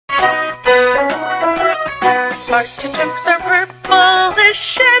Artichokes are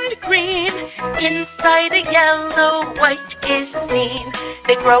purplish and green. Inside a yellow white is seen.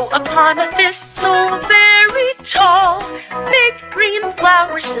 They grow upon a thistle very tall. Big green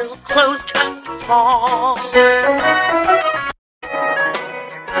flowers still closed up small.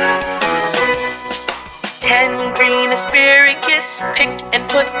 10 green asparagus picked and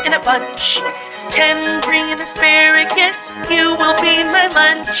put in a bunch. 10 green asparagus, you will be my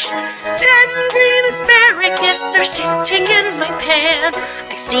lunch. 10 green asparagus are sitting in my pan.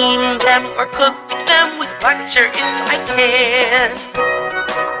 I steam them or cook them with butter if I can.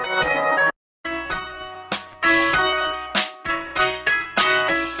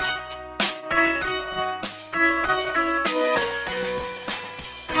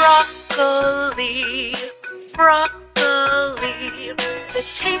 Broccoli, broccoli. The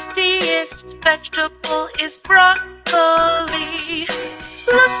tastiest vegetable is broccoli.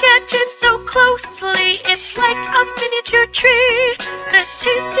 Look at it so closely, it's like a miniature tree. The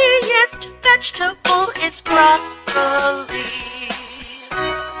tastiest vegetable is broccoli.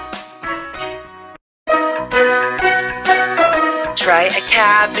 Try a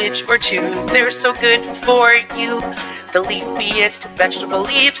cabbage or two, they're so good for you. The leafiest vegetable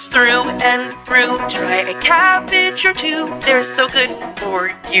leaves through and through. Try a cabbage or two, they're so good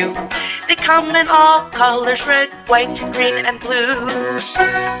for you. They come in all colors, red, white, green, and blue.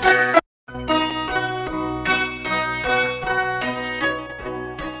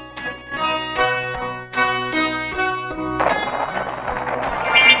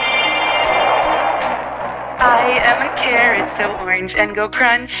 I am a carrot so orange and go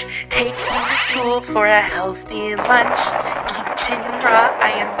crunch. Take me to school for a healthy lunch. Eaten raw,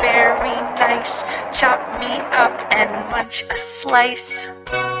 I am very nice. Chop me up and munch a slice.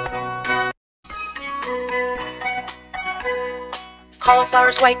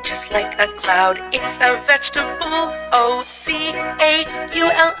 Cauliflower's white just like a cloud. It's a vegetable, O-C-A-U-L-I.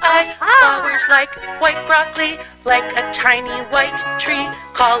 Flowers like white broccoli, like a tiny white tree.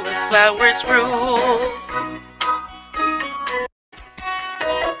 Cauliflowers rule.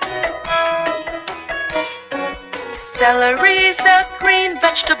 Celery's a green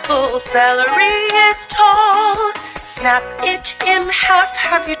vegetable. Celery is tall. Snap it in half.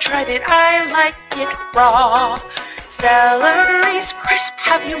 Have you tried it? I like it raw. Celery's crisp.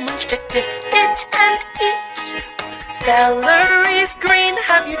 Have you munched it? Dip it and eat. Celery's green.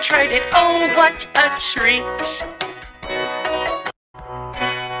 Have you tried it? Oh, what a treat.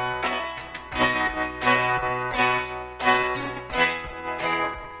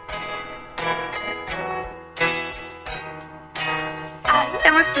 I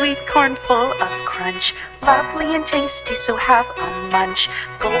am a sweet corn full of crunch, lovely and tasty, so have a munch.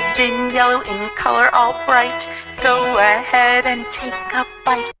 Golden yellow in color, all bright. Go ahead and take a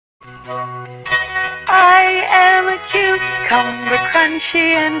bite. I am a cucumber,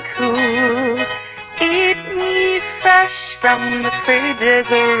 crunchy and cool. Eat me fresh from the fridge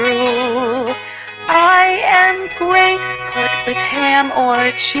as a rule. I am great, put with ham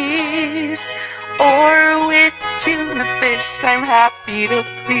or cheese, or with tuna fish, I'm happy to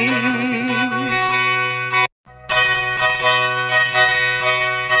please.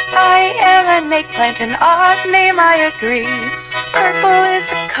 I am an eggplant, an odd name, I agree. Purple is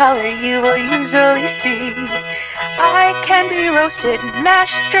the color you will usually see. I can be roasted,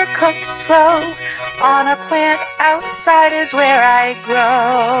 mashed, or cooked slow. On a plant outside is where I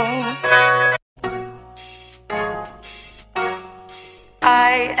grow.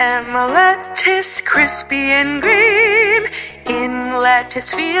 I am a lettuce, crispy and green. In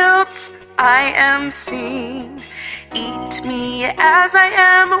lettuce fields I am seen. Eat me as I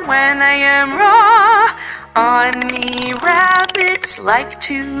am when I am raw. On me rabbits like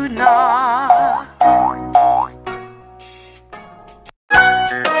to gnaw.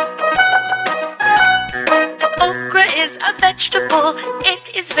 Okra is a vegetable,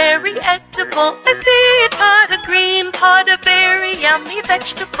 it is very edible. A seed pod, a green pod, a very yummy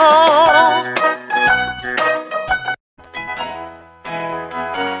vegetable.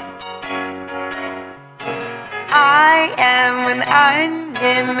 I am an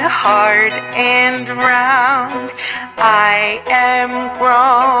onion, hard and round. I am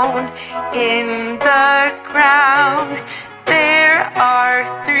grown in the ground. There are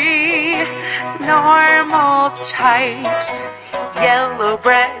 3 normal types, yellow,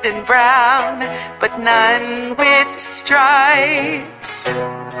 red, and brown, but none with stripes.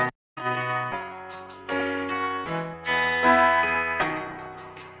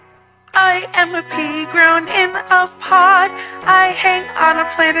 I am a pea grown in a pod. I hang on a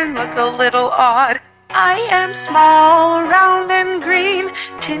plant and look a little odd. I am small, round, and green,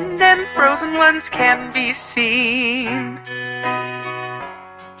 tender and frozen ones can be seen.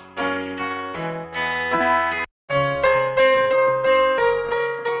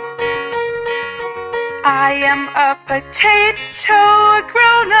 I am a potato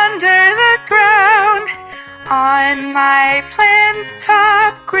grown under the ground. On my plant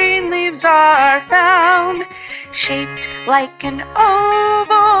top green leaves are found. Shaped like an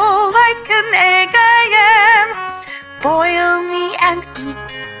oval, like an egg I am. Boil me and eat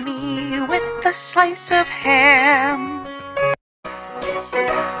me with a slice of ham.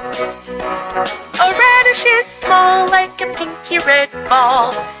 A radish is small, like a pinky red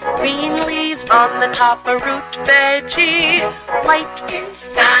ball. Green leaves on the top, a root veggie. White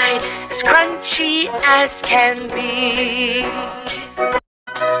inside, as crunchy as can be.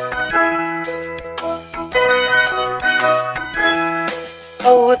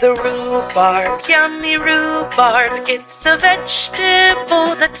 Oh, the rhubarb, yummy rhubarb. It's a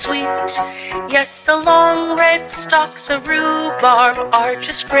vegetable that's sweet. Yes, the long red stalks of rhubarb are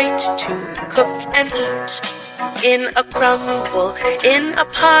just great to cook and eat. In a crumble, in a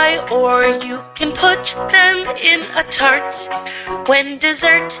pie, or you can put them in a tart. When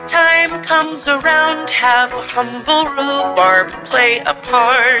dessert time comes around, have humble rhubarb play a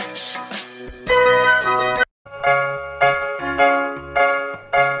part.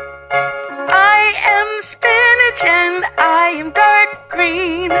 Spinach and I am dark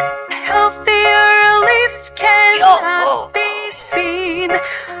green. A healthier leaf cannot be seen.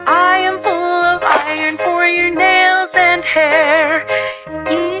 I am full of iron for your nails and hair.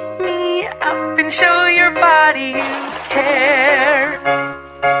 Eat me up and show your body you care.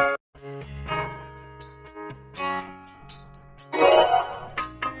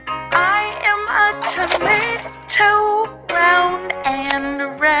 I am a tomato, brown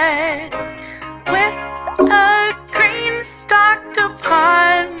and red, with a green stalk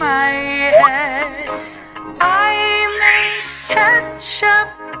upon my head. I make ketchup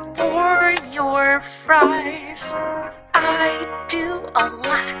for your fries. I do a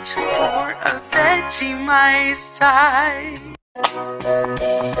lot for a veggie my size.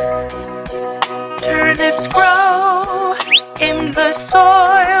 Turnips grow in the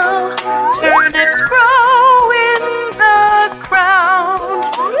soil. Turnips grow in the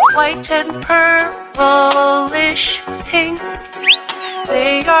ground. White and purplish pink,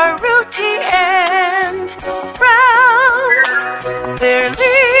 they are rooty and brown. Their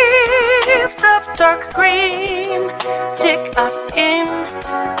leaves of dark green stick up in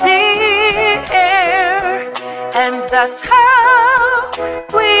the air, and that's how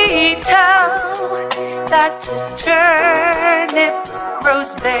we tell that turnip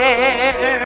grows there.